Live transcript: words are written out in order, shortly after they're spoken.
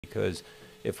because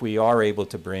if we are able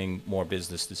to bring more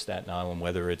business to Staten Island,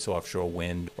 whether it's offshore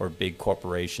wind or big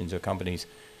corporations or companies,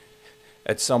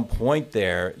 at some point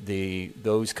there,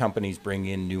 those companies bring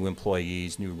in new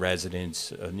employees, new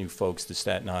residents, new folks to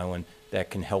Staten Island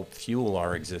that can help fuel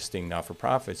our existing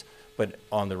not-for-profits. But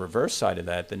on the reverse side of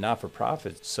that, the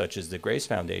not-for-profits, such as the Grace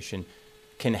Foundation,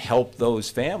 can help those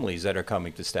families that are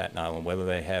coming to Staten Island, whether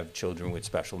they have children with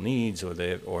special needs or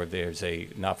there's a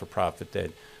not-for-profit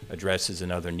that addresses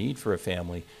another need for a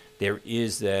family. There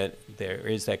is that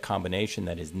combination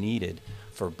that is needed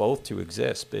for both to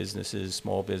exist: businesses,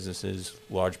 small businesses,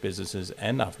 large businesses,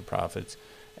 and not-for-profits.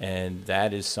 And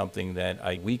that is something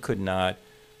that we could not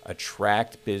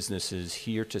attract businesses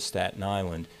here to Staten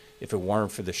Island if it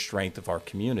weren't for the strength of our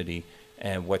community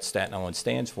and what Staten Island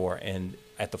stands for. And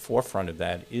at the forefront of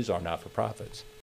that is our not-for-profits.